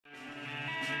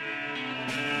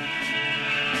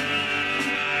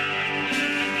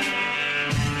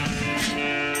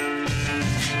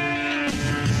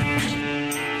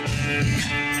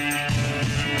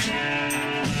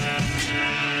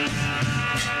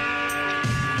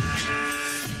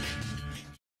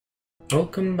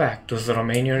Welcome back to the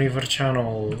Romanian Reaver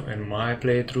channel and my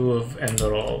playthrough of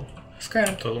Enderal,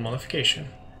 Skyrim total modification.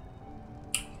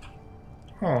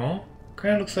 Oh,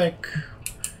 kinda looks like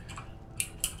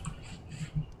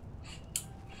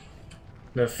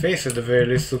the face at the very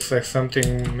least looks like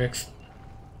something mixed.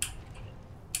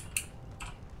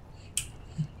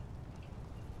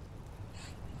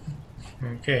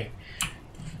 Okay.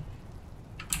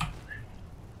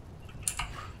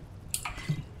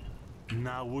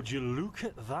 Now would you look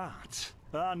at that?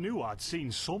 I knew I'd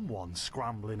seen someone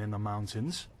scrambling in the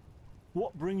mountains.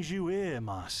 What brings you here,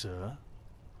 my sir?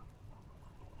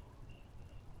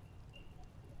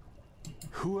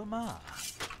 Who am I?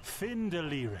 Finn de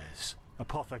Lires,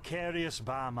 apothecarius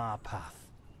by my path.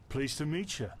 Pleased to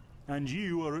meet you. And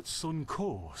you are at Sun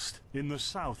Coast, in the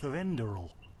south of Enderal.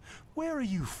 Where are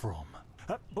you from?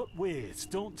 But wait,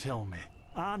 don't tell me.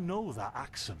 I know that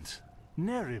accent.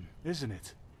 Nerim, isn't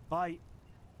it?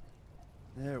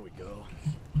 There we go.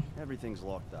 Everything's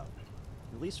locked up.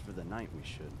 At least for the night we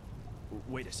should.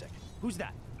 Wait a second. Who's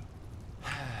that?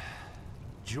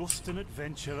 Just an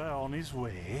adventurer on his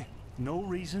way. No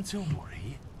reason to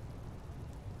worry.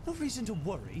 No reason to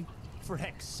worry? For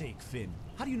heck's sake, Finn.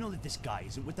 How do you know that this guy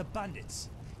isn't with the bandits?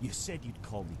 You said you'd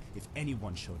call me if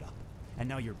anyone showed up. And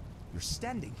now you're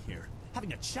standing here,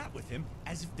 having a chat with him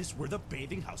as if this were the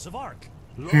bathing house of Ark.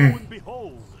 Lo and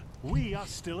behold, we are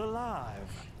still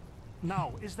alive.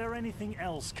 Now, is there anything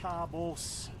else,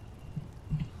 Carbos?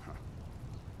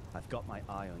 I've got my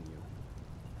eye on you.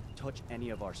 Touch any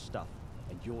of our stuff,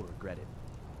 and you'll regret it.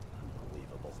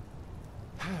 Unbelievable.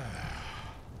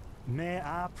 May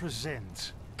I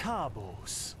present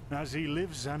Carbos, as he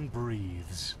lives and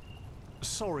breathes.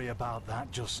 Sorry about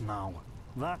that just now.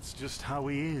 That's just how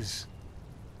he is.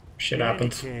 Shit In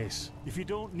happens. any case, if you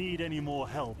don't need any more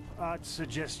help, I'd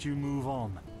suggest you move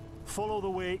on. Follow the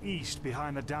way east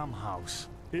behind the dam house.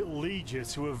 It'll lead you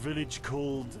to a village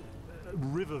called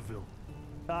Riverville.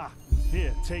 Ah,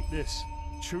 here, take this.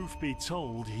 Truth be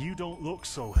told, you don't look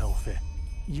so healthy.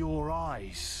 Your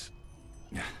eyes...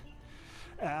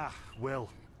 well,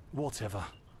 whatever.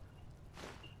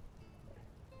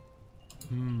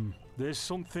 There's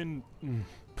something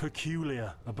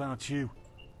peculiar about you.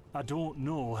 I don't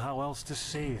know how else to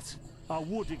say it. I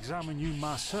would examine you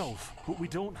myself, but we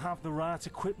don't have the right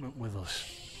equipment with us.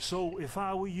 So if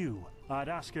I were you, I'd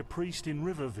ask a priest in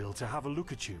Riverville to have a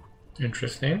look at you.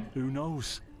 Interesting. Who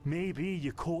knows? Maybe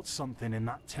you caught something in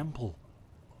that temple.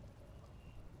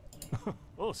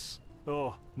 Us?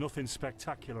 Oh, nothing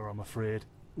spectacular, I'm afraid.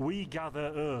 We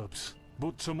gather herbs,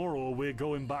 but tomorrow we're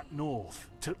going back north,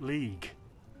 to League.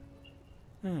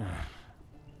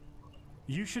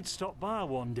 You should stop by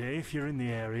one day if you're in the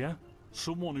area.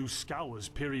 Someone who scours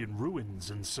Pyrian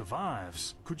ruins and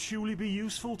survives could surely be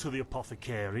useful to the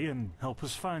apothecary and help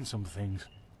us find some things.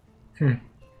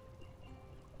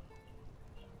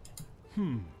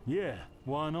 Yeah,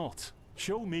 why not?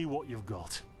 Show me what you've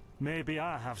got. Maybe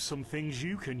I have some things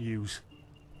you can use.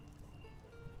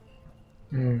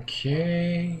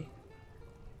 Okay.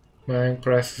 Buying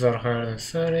prices are higher than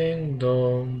selling,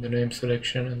 though the name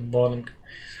selection at the bottom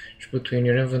between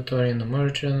your inventory and the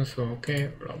merchants.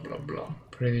 Okay, blah blah blah.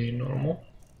 Pretty normal.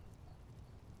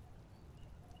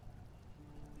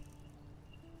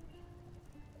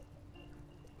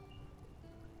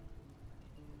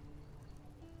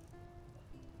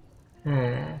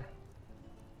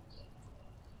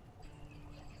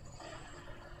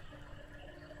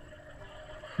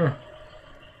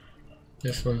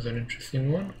 This one's an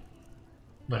interesting one,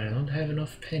 but I don't have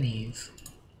enough pennies.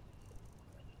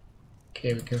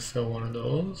 Okay, we can sell one of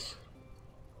those.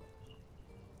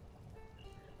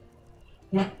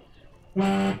 What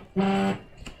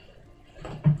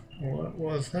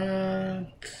was that?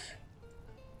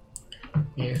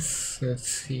 Yes, let's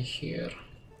see here.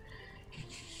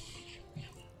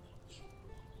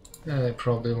 I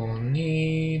probably won't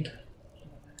need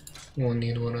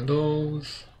one of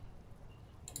those.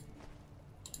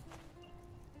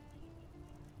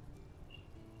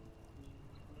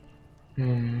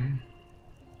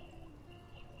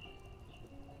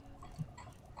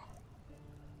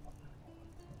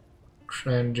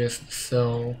 Try and just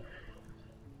sell.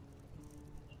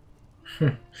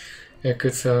 I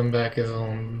could sell him back his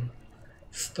own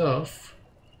stuff.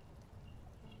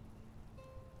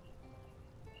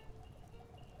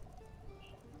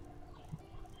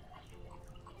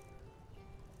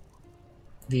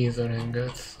 These are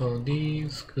ingots, so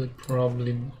these could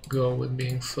probably go with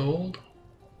being sold.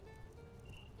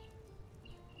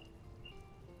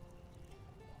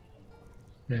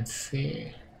 Let's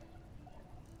see.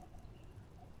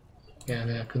 Yeah,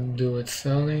 that could do with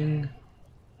selling.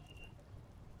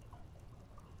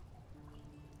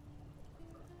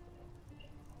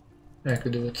 I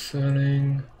could do it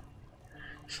selling.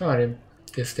 Sorry,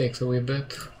 this takes a wee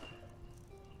bit.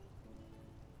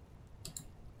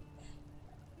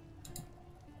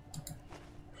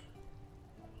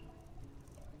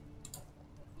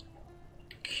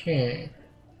 Okay.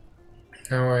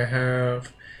 Now I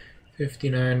have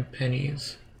 59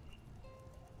 pennies.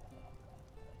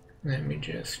 Let me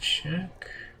just check.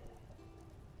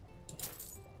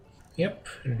 Yep,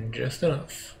 just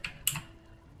enough.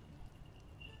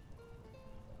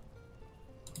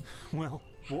 Well,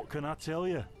 what can I tell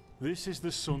you? This is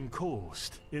the Sun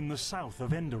Coast, in the south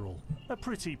of Enderal. A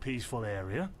pretty peaceful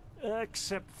area,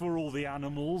 except for all the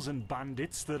animals and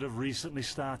bandits that have recently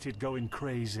started going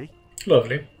crazy.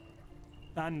 Lovely.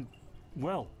 And,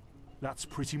 well, that's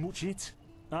pretty much it.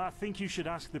 I think you should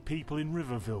ask the people in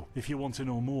Riverville if you want to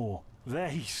know more.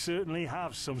 They certainly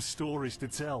have some stories to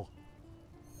tell.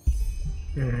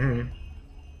 To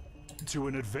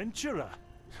an adventurer?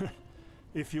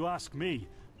 If you ask me,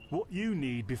 what you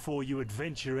need before you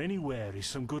adventure anywhere is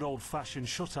some good old-fashioned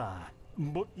shut-eye.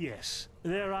 But yes,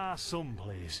 there are some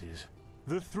places.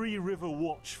 The Three River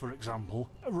Watch, for example,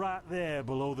 right there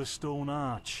below the stone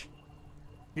arch.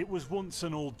 It was once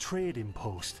an old trading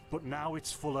post, but now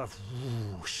it's full of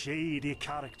shady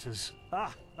characters.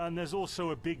 Ah, and there's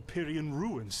also a big Pyrian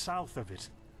ruin south of it.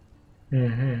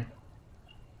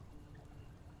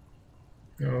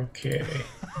 Okay.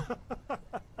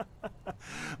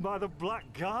 By the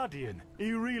Black Guardian,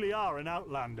 you really are an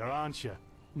outlander, aren't you?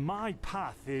 My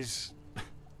path is...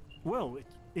 well,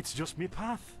 it's just me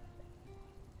path.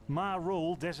 My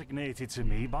role designated to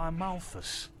me by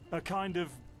Malthus. A kind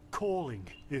of calling,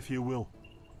 if you will.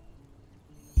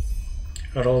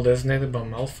 A role designated by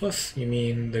Malthus? You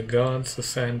mean the gods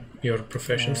assign your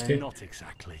professions to? Not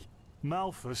exactly.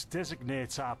 Malthus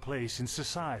designates our place in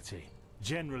society.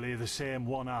 Generally the same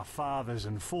one our fathers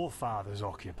and forefathers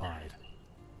occupied.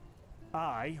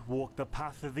 I walk the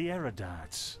path of the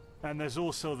erudites, and there's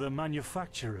also the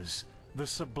manufacturers, the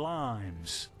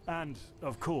sublimes, and,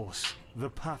 of course, the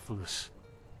pathless.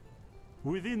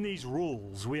 Within these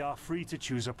roles we are free to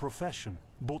choose a profession,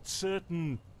 but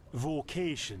certain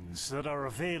vocations that are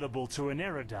available to an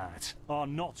erudite are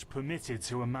not permitted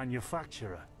to a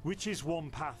manufacturer, which is one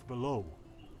path below.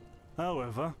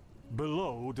 However,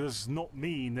 below does not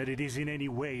mean that it is in any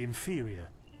way inferior.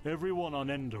 Everyone on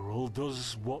Enderal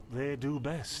does what they do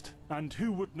best, and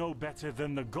who would know better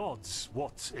than the gods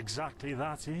what exactly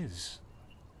that is?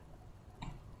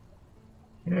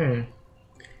 In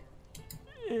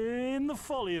the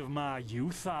folly of my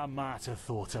youth, I might have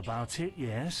thought about it,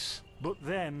 yes. But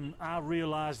then I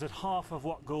realized that half of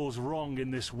what goes wrong in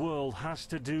this world has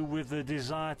to do with the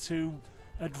desire to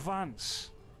advance.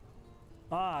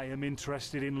 I am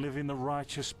interested in living the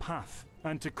righteous path,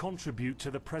 and to contribute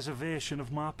to the preservation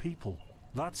of my people.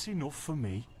 That's enough for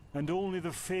me, and only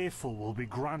the faithful will be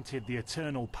granted the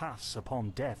eternal paths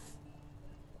upon death.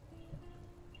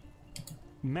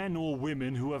 Men or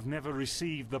women who have never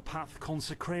received the path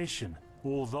consecration,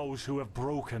 or those who have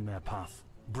broken their path.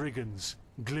 Brigands,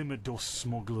 glimmer dust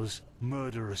smugglers,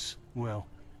 murderers, well,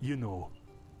 you know.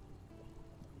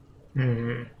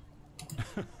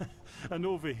 And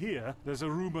over here, there's a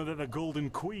rumor that the Golden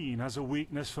Queen has a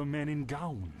weakness for men in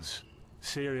gowns.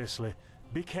 Seriously,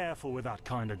 be careful with that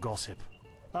kind of gossip.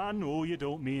 I know you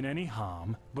don't mean any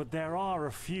harm, but there are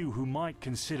a few who might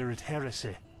consider it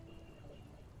heresy.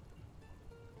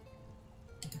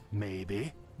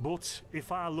 Maybe, but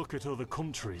if I look at other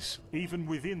countries, even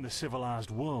within the civilized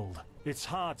world, it's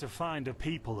hard to find a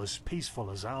people as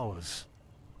peaceful as ours.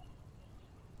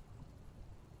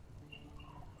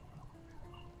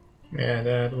 Yeah,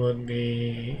 that would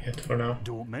be it for now.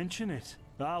 Don't mention it.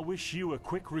 I wish you a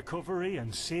quick recovery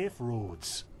and safe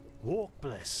roads. Walk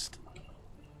blessed.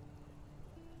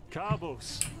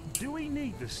 Carbos, do we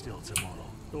need the still tomorrow?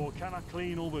 Or can I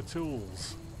clean all the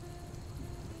tools?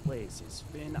 Places,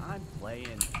 Finn, I'm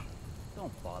playing.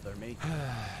 Don't bother me.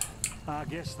 I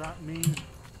guess that means...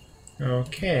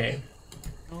 Okay,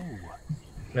 Oh.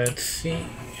 let's see.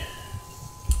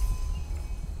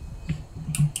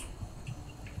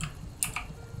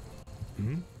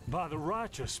 By the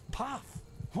righteous path?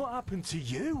 What happened to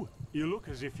you? You look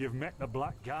as if you've met the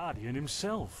Black Guardian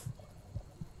himself.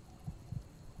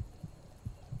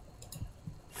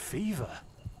 Fever?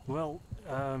 Well,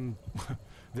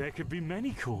 there could be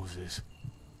many causes.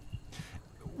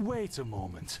 Wait a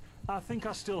moment. I think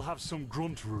I still have some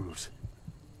grunt root.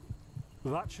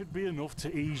 That should be enough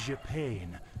to ease your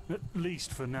pain, at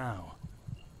least for now.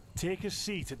 Take a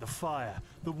seat at the fire.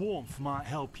 The warmth might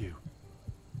help you.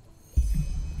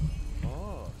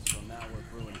 Oh, so now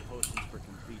we're brewing potions for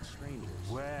complete strangers.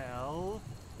 Well,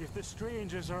 if the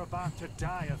strangers are about to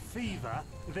die of fever,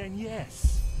 then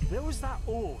yes. There was that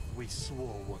oath we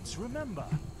swore once, remember?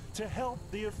 To help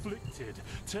the afflicted,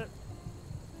 to...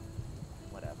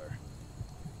 Whatever.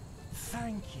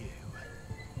 Thank you.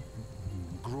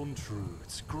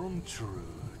 Gruntrudes,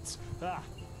 Gruntrudes. Ah,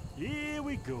 here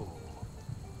we go.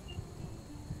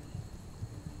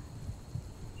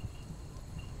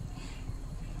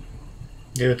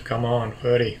 Dude, come on,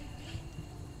 hurry.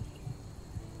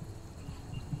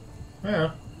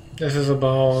 Yeah, this is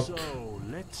about So,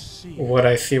 let's see. what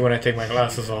I see when I take my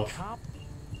glasses off. Cup,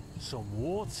 some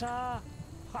water.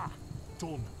 Ha!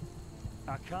 Done.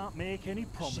 I can't make any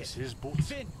promises, but...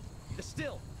 Finn! The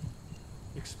still!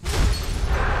 Explode.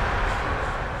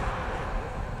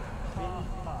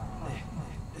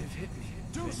 They've hit me.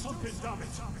 Do something, damn it!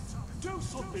 Do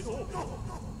something! Oh, no!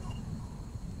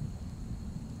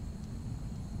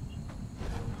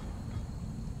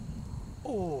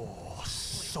 Oh,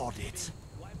 sod it!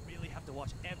 Do I really have to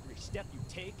watch every step you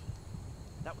take?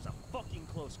 That was a fucking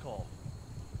close call.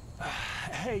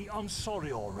 Hey, I'm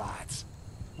sorry, alright.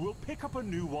 We'll pick up a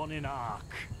new one in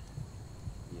Ark.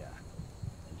 Yeah,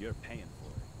 and you're paying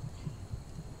for it.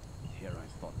 Here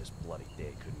I thought this bloody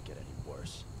day couldn't get any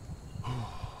worse.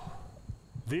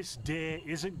 This day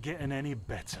isn't getting any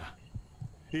better.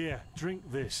 Here, drink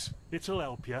this. It'll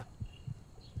help you.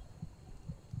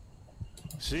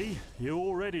 See, you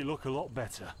already look a lot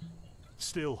better.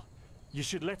 Still, you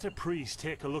should let a priest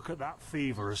take a look at that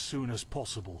fever as soon as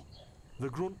possible. The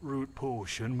grunt root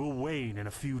potion will wane in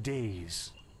a few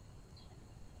days.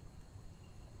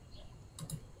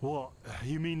 What?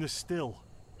 You mean the still?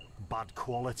 Bad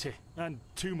quality and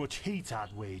too much heat,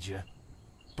 I'd wager.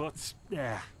 But,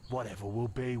 whatever will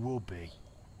be, will be.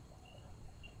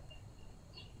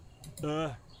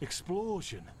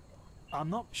 Explosion? I'm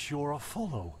not sure I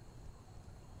follow.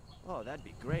 Oh, that'd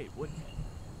be great, wouldn't it?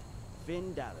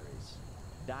 Finn Dalaris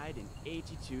died in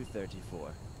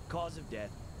 8234. Cause of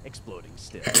death, exploding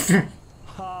still.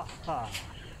 Ha ha.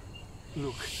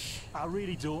 Look, I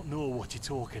really don't know what you're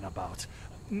talking about.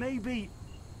 Maybe...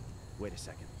 Wait a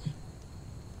second.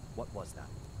 What was that?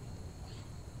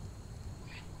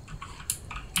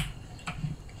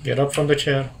 Get up from the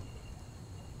chair.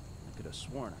 I could have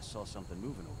sworn I saw something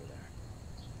moving over there.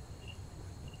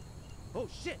 Oh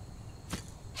shit!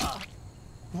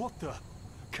 What the?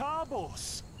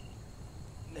 Carbos!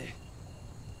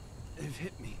 They've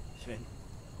hit me, Finn.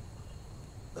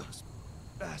 Those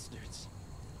bastards.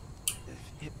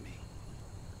 They've hit me.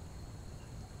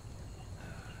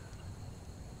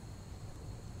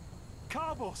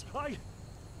 Carbos,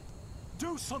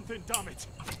 do something, damn it!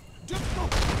 Do...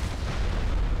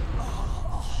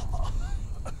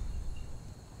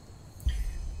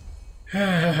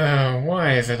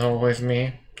 Why is it always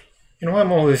me? You know,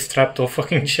 I'm always strapped to a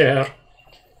fucking chair.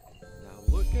 Now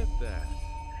look at that.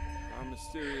 Our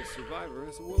mysterious survivor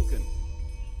has awoken.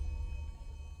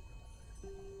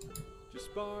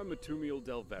 Jaspar Matumiel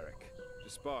Delveric.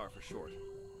 Jaspar for short.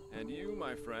 And you,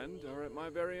 my friend, are at my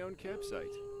very own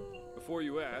campsite. Before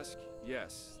you ask,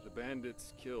 yes, the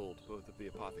bandits killed both of the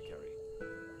apothecary.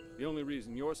 The only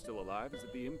reason you're still alive is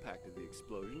that the impact of the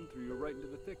explosion threw you right into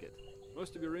the thicket.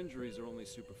 Most of your injuries are only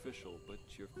superficial, but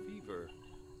your fever,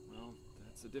 well,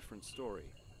 that's a different story.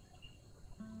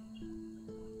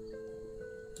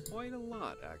 Quite a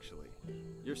lot, actually.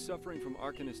 You're suffering from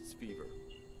Arcanist's fever.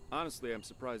 Honestly, I'm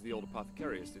surprised the old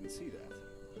apothecarius didn't see that.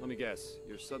 Let me guess,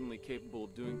 you're suddenly capable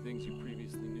of doing things you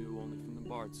previously knew only from the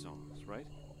Bard songs, right?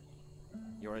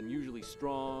 You're unusually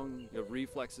strong, you have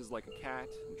reflexes like a cat,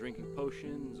 and drinking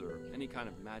potions or any kind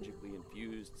of magically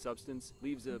infused substance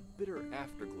leaves a bitter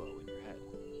afterglow in your head.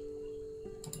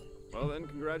 Well then,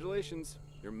 congratulations.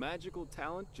 Your magical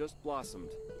talent just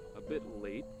blossomed. A bit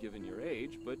late, given your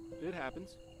age, but it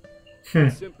happens.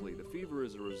 Simply, the fever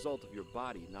is a result of your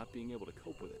body not being able to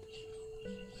cope with it.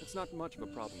 It's not much of a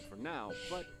problem for now,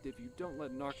 but if you don't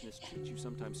let an Arcanist treat you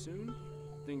sometime soon,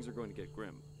 things are going to get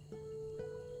grim.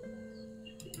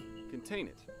 Contain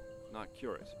it, not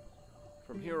cure it.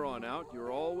 From here on out,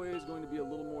 you're always going to be a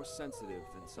little more sensitive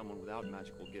than someone without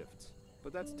magical gifts.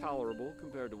 But that's tolerable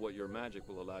compared to what your magic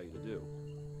will allow you to do.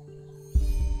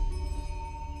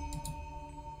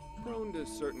 Prone to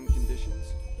certain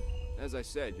conditions. As I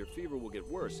said, your fever will get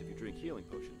worse if you drink healing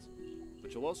potions.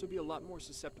 But you'll also be a lot more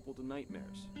susceptible to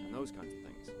nightmares and those kinds of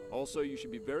things. Also, you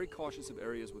should be very cautious of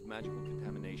areas with magical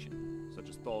contamination, such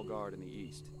as Thalgard in the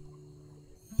east.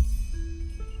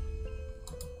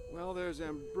 Well, there's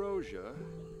ambrosia,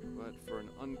 but for an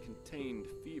uncontained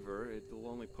fever, it'll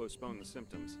only postpone the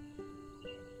symptoms.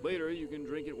 Later, you can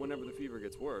drink it whenever the fever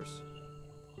gets worse.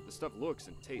 The stuff looks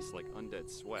and tastes like undead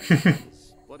sweat.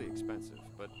 It's bloody expensive,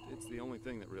 but it's the only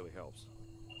thing that really helps.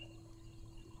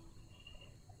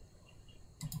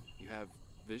 You have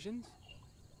visions?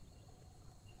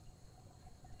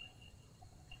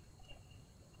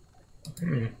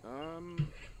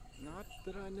 Not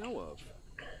that I know of.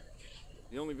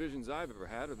 The only visions I've ever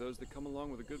had are those that come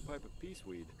along with a good pipe of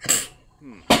peaceweed.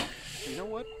 You know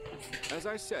what? As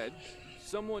I said,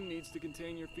 someone needs to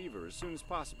contain your fever as soon as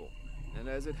possible. And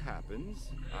as it happens,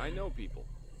 I know people.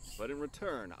 But in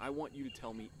return, I want you to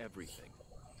tell me everything.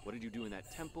 What did you do in that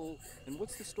temple? And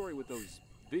what's the story with those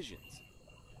visions?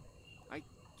 I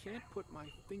can't put my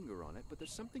finger on it, but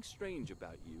there's something strange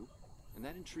about you, and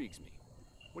that intrigues me.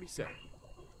 What do you say?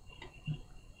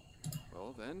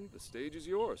 Well then, the stage is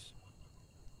yours.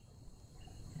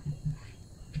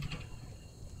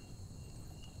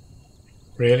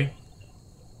 Really?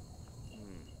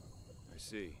 I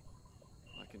see.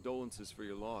 My condolences for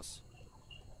your loss.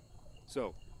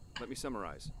 So, let me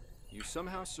summarize. You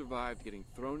somehow survived getting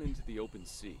thrown into the open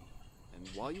sea, and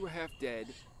while you were half dead,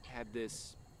 had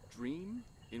this dream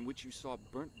in which you saw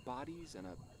burnt bodies and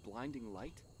a blinding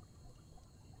light?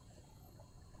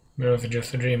 It wasn't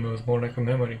just a dream, it was more like a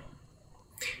memory.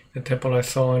 The temple I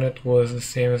saw in it was the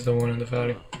same as the one in the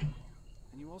valley.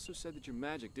 And you also said that your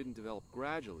magic didn't develop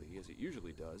gradually, as it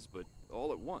usually does, but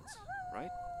all at once,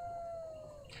 right?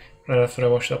 Right after I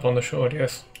washed up on the shore,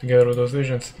 yes, to get rid of those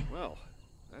visions. Well,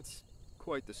 that's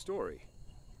quite the story.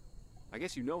 I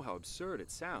guess you know how absurd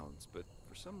it sounds, but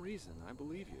for some reason, I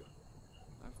believe you.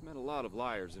 I've met a lot of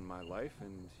liars in my life,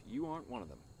 and you aren't one of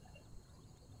them.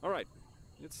 Alright,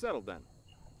 it's settled then.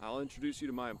 I'll introduce you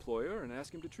to my employer and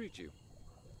ask him to treat you.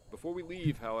 Before we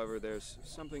leave, however, there's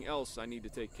something else I need to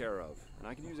take care of, and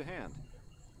I can use a hand.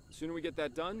 The sooner we get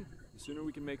that done, the sooner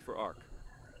we can make for Ark.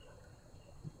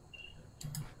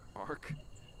 Ark?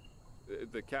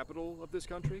 The capital of this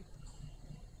country?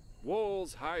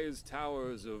 Walls high as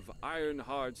towers of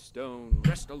iron-hard stone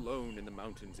rest alone in the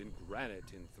mountains in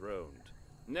granite enthroned.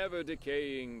 Never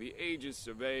decaying, the ages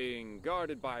surveying,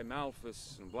 guarded by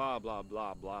Malphus, and blah blah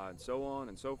blah blah, and so on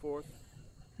and so forth.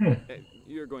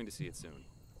 You're going to see it soon.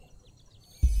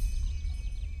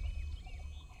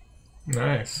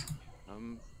 Nice.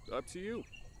 Up to you.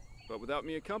 But without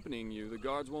me accompanying you, the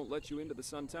guards won't let you into the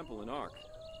Sun Temple in Ark.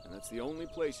 And that's the only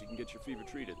place you can get your fever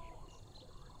treated.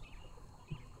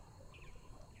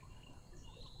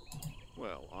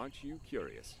 Well, aren't you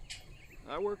curious?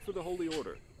 I work for the Holy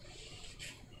Order.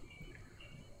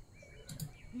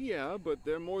 Yeah, but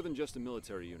they're more than just a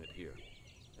military unit here.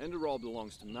 Enderal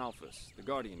belongs to Malphus, the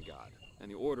guardian god,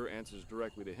 and the Order answers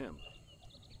directly to him.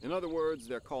 In other words,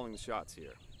 they're calling the shots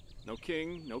here. No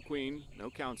king, no queen,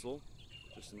 no council.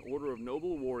 Just an order of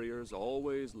noble warriors,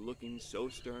 always looking so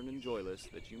stern and joyless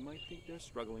that you might think they're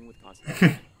struggling with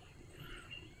constipation.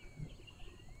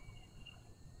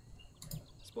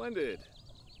 Splendid.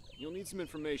 You'll need some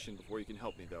information before you can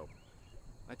help me, though.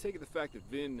 I take it the fact that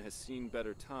Vin has seen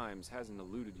better times hasn't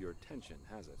eluded your attention,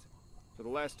 has it? For the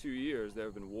last 2 years, there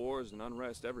have been wars and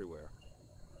unrest everywhere.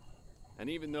 And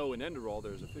even though in Enderal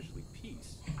there's officially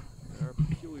peace, there are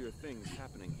peculiar things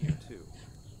happening here, too.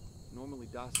 Normally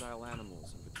docile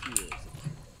animals and fakirs.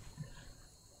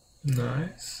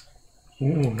 Nice.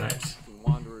 Ooh, nice. And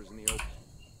wanderers in the open.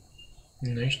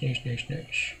 Nice, nice, nice,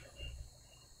 nice.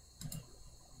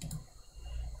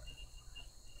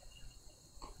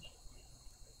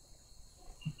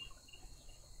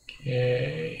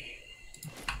 Okay.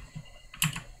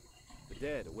 The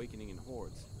dead awakening in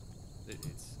hordes.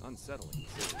 It's unsettling,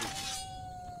 to say the least.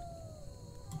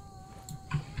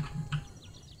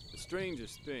 The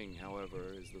strangest thing,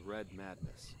 however, is the red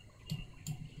madness.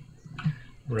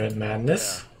 Red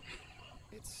madness?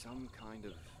 Yeah. It's some kind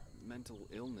of mental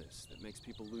illness that makes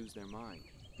people lose their mind.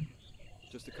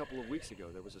 Just a couple of weeks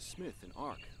ago, there was a smith in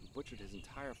Ark who butchered his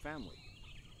entire family.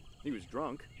 He was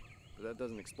drunk, but that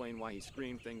doesn't explain why he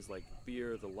screamed things like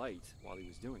 "fear the light" while he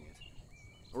was doing it.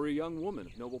 Or a young woman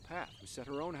of noble path who set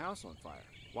her own house on fire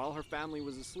while her family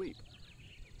was asleep.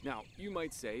 Now, you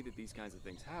might say that these kinds of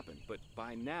things happen, but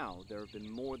by now there have been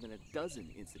more than a dozen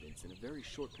incidents in a very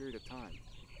short period of time.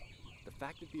 The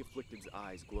fact that the afflicted's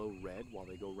eyes glow red while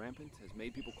they go rampant has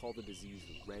made people call the disease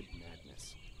red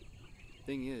madness.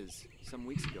 Thing is, some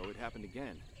weeks ago it happened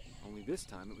again, only this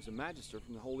time it was a magister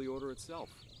from the Holy Order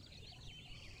itself.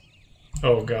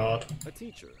 Oh god. A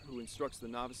teacher who instructs the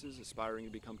novices aspiring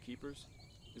to become keepers.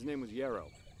 His name was Yarrow,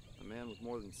 a man with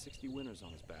more than 60 winners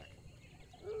on his back.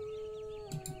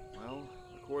 Well,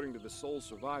 according to the sole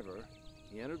survivor,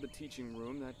 he entered the teaching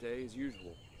room that day as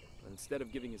usual, but instead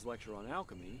of giving his lecture on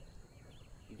alchemy,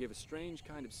 He gave a strange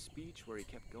kind of speech where he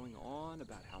kept going on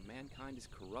about how mankind is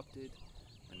corrupted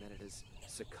and that it has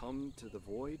succumbed to the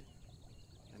void.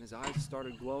 And his eyes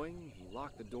started glowing, he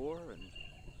locked the door and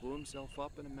blew himself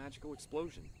up in a magical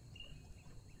explosion.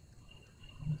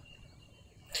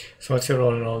 So what's your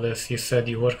role in all this? You said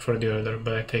you work for the Order,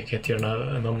 but I take it you're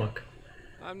not a monk.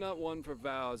 I'm not one for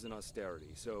vows and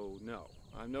austerity, so no,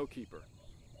 I'm no keeper.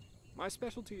 My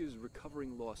specialty is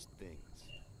recovering lost things.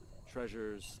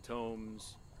 Treasures,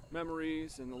 tomes,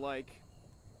 memories, and the like.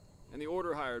 And the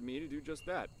Order hired me to do just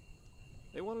that.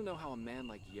 They want to know how a man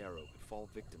like Yarrow could fall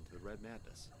victim to the Red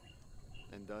Madness.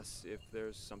 And thus, if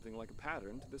there's something like a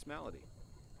pattern to this malady.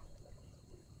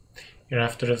 You're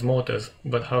after his motives,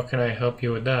 but how can I help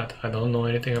you with that? I don't know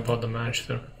anything about the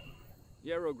Manchester.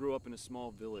 Yarrow grew up in a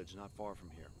small village not far from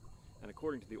here, and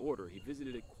according to the Order, he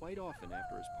visited it quite often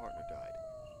after his partner died.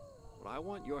 What I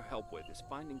want your help with is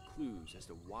finding clues as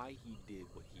to why he did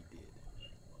what he did.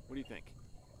 What do you think?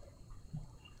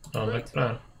 Sounds like a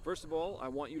plan. First of all, I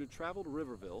want you to travel to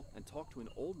Riverville and talk to an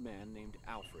old man named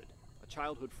Alfred, a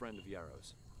childhood friend of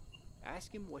Yarrow's.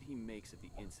 Ask him what he makes of the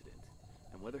incident,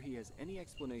 and whether he has any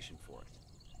explanation for it.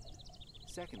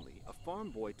 Secondly, a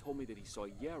farm boy told me that he saw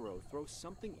Yarrow throw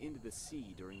something into the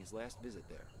sea during his last visit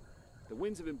there. The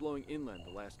winds have been blowing inland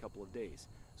the last couple of days,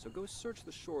 so go search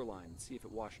the shoreline and see if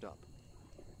it washed up.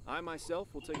 I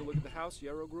myself will take a look at the house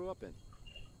Yarrow grew up in.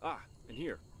 Ah, and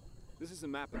here. This is a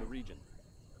map of the region.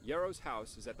 Yarrow's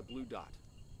house is at the blue dot.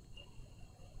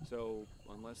 So,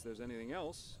 unless there's anything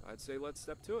else, I'd say let's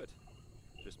step to it.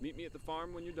 Just meet me at the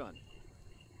farm when you're done.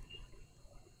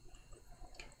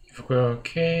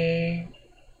 Okay.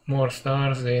 More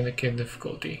stars, they indicate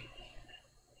difficulty.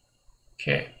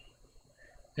 Okay.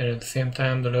 And at the same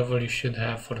time, the level you should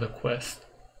have for the quest.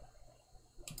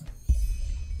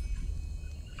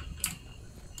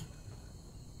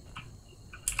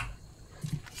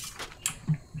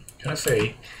 Can I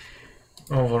say,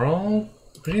 overall,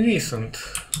 pretty decent.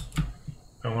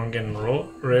 I won't get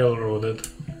railroaded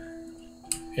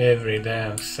every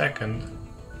damn second.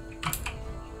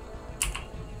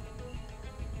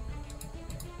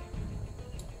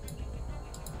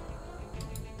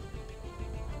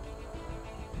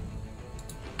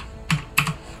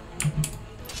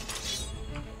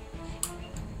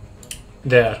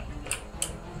 There.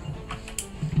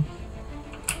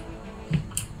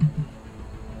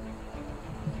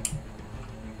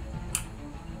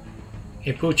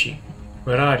 Hey Poochie,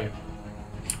 where are you?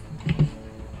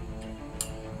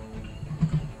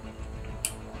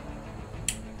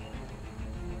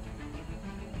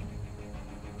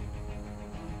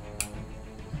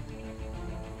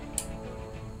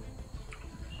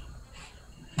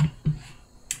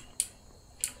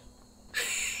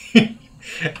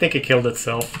 I think it killed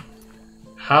itself.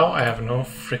 How? I have no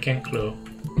freaking clue.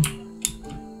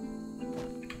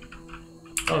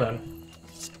 Oh then.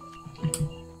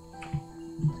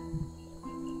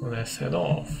 Let's head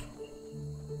off.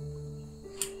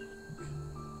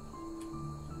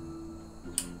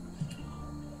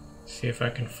 See if I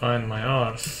can find my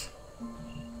arse.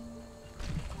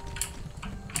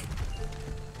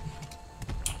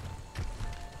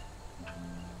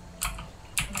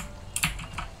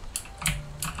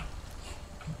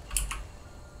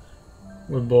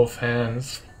 With both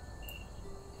hands.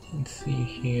 Let's see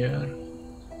here.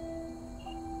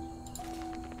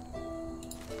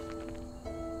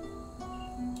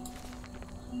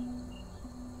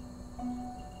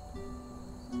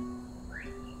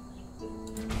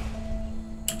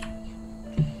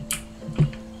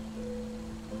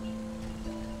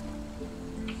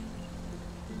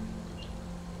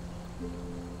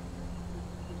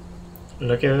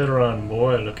 Look at it run,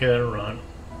 boy, look at it run.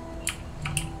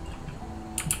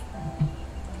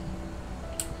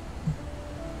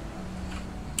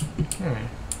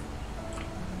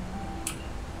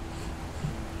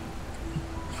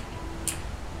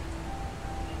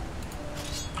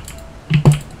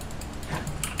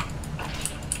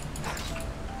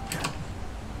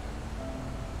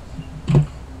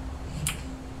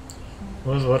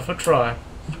 Was worth a try.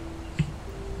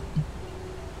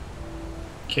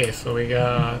 Okay, so we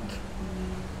got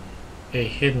a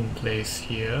hidden place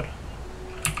here.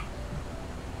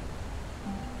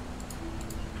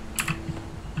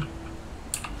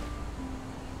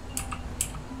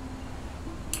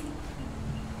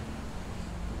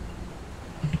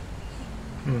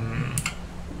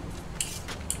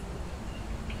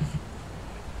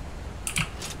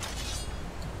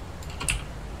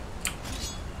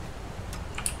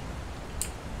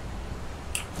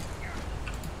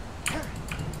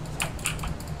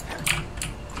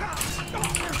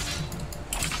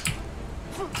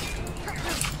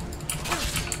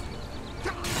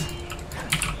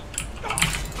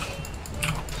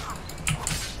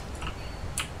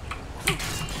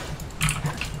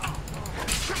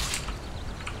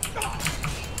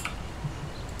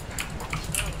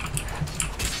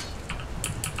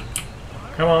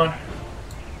 Come on.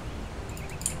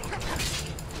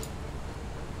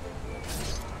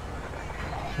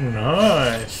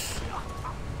 Nice.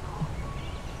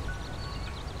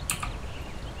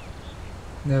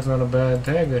 That's not a bad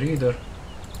dagger either.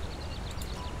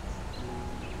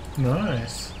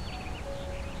 Nice.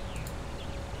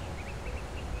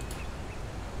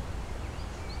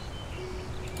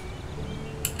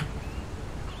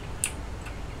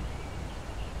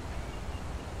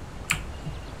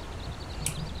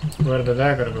 Where'd the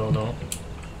dagger go though?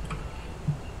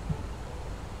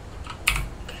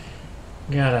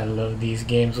 God, I love these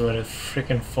games where it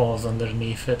freaking falls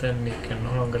underneath it and you can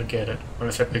no longer get it.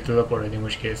 Unless I picked it up already, in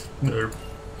which case, derp.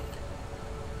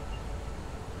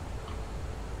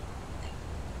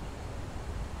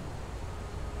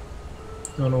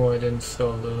 Don't know why I didn't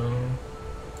sell the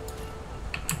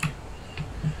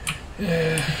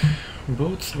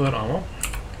boots, but ammo.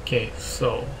 Okay,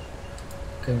 so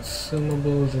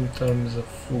consumables in terms of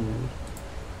food.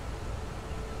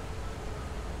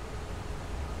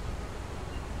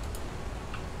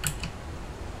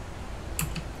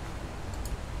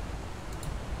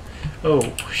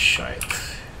 Oh, shite.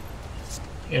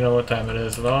 You know what time it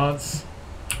is, lads?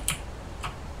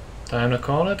 Time to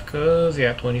call it, cause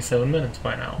yeah, 27 minutes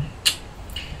by now.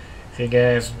 See you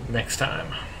guys next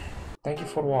time. Thank you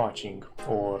for watching,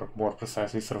 or more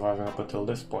precisely surviving up until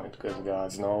this point, because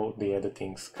gods know the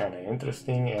editing's kinda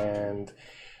interesting and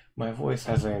my voice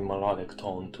has a melodic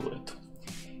tone to it.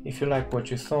 If you like what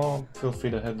you saw, feel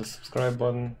free to hit the subscribe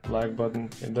button, like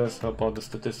button. It does help out the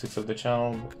statistics of the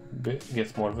channel,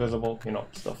 gets more visible, you know,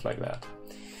 stuff like that.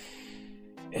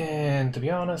 And to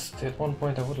be honest, at one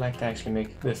point I would like to actually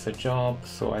make this a job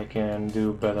so I can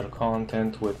do better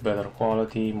content with better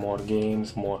quality, more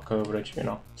games, more coverage, you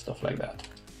know, stuff like that.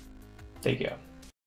 Take care.